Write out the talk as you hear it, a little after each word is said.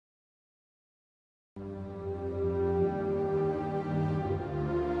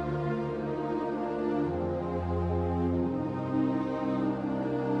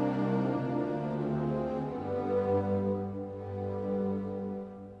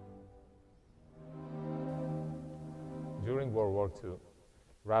during World War II,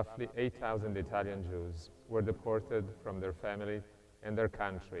 roughly 8,000 Italian Jews were deported from their family and their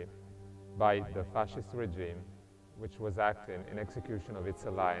country by the fascist regime, which was acting in execution of its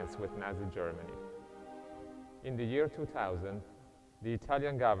alliance with Nazi Germany. In the year 2000, the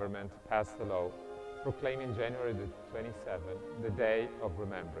Italian government passed a law proclaiming January the 27th the Day of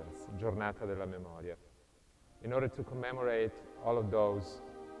Remembrance, Giornata della Memoria, in order to commemorate all of those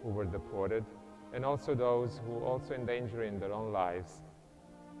who were deported and also those who, also endangering their own lives,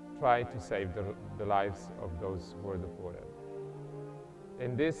 tried to save the lives of those who were deported.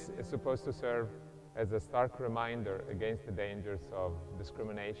 And this is supposed to serve as a stark reminder against the dangers of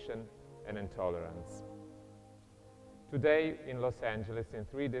discrimination and intolerance. Today in Los Angeles, in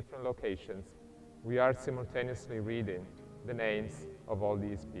 3 different locations, we are simultaneously reading the names of all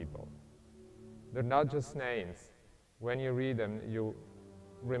these people. They're not just names. When you read them, you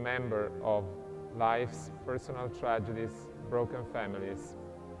remember of lives, personal tragedies, broken families,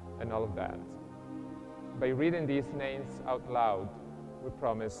 and all of that. By reading these names out loud, we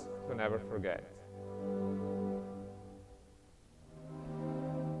promise to never forget.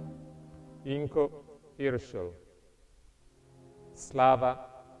 Inko Hirschel, Slava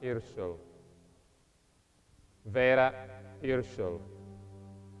Hirschel, Vera Hirschel,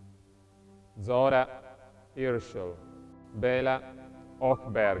 Zora Hirschel, Bela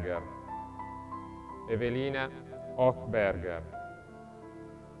Ochberger, Evelina Ochberger,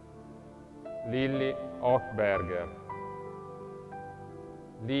 Lilly Ochberger,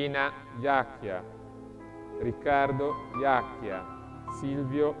 Lina Iacchia, Riccardo Iacchia,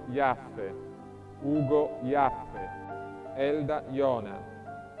 Silvio Iaffe, Ugo Iaffe, Elda Iona,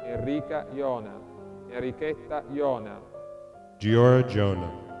 Enrica Iona, Enrichetta Iona, Giora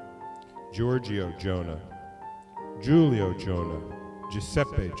Jonah, Giorgio Jonah, Giulio Jonah,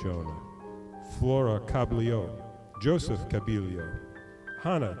 Giuseppe Jonah, Flora Cablio, Joseph Cabilio,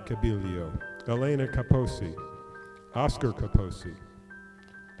 Hannah Cabilio, Elena Caposi, Oscar Caposi,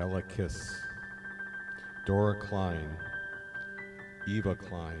 Ella Kiss, Dora Klein, Eva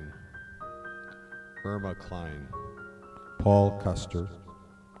Klein, Irma Klein, Paul Custer,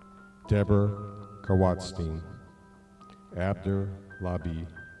 Deborah Karwatstein, Abder Labi,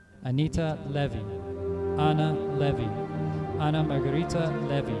 Anita Levy, Anna Levy, Anna Margarita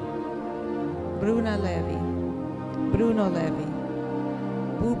Levy, Bruna Levy, Bruno Levy,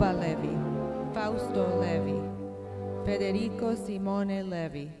 Buba Levy, Fausto Levy, Federico Simone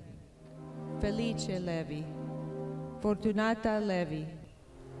Levy, Felice Levy, Fortunata Levy,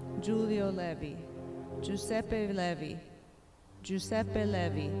 Giulio Levy, Giuseppe Levy, Giuseppe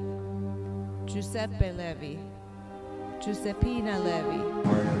Levy, Giuseppe Levy, Giuseppina Levy.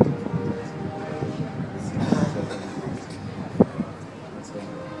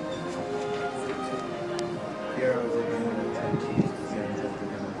 Heroes of humanity, Zenz of the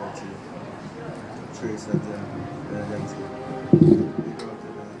Democracy, Trace of the Benedicti.